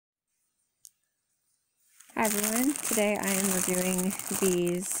Hi everyone, today I am reviewing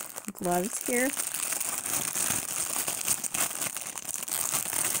these gloves here.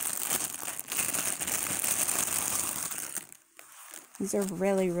 These are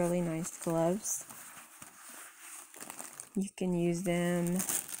really nice gloves. You can use them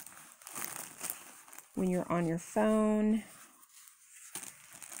when you're on your phone.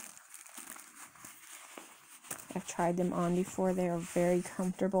 I've tried them on before. They are very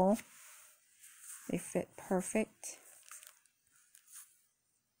comfortable. They fit perfect.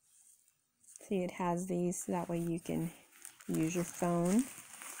 See, it has these so that way you can use your phone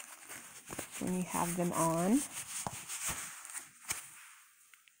when you have them on.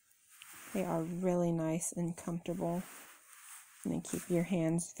 They are really nice and comfortable, and they keep your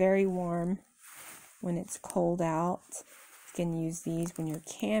hands very warm when it's cold out. You can use these when you're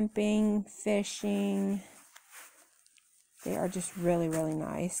camping, fishing. They are just really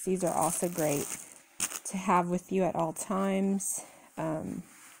nice. These are also great to have with you at all times.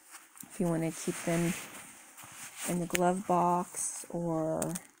 If you want to keep them in the glove box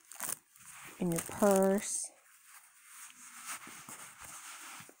or in your purse.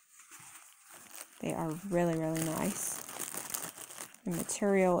 They are really nice. The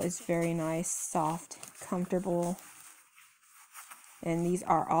material is very nice, soft, comfortable, and these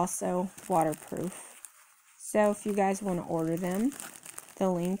are also waterproof. So if you guys want to order them, the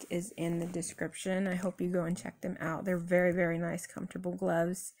link is in the description. I hope you go and check them out. They're very nice, comfortable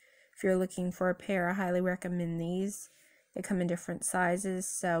gloves. If you're looking for a pair, I highly recommend these. They come in different sizes,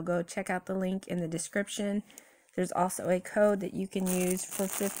 so go check out the link in the description. There's also a code that you can use for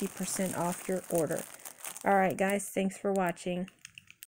 50% off your order. Alright guys, thanks for watching.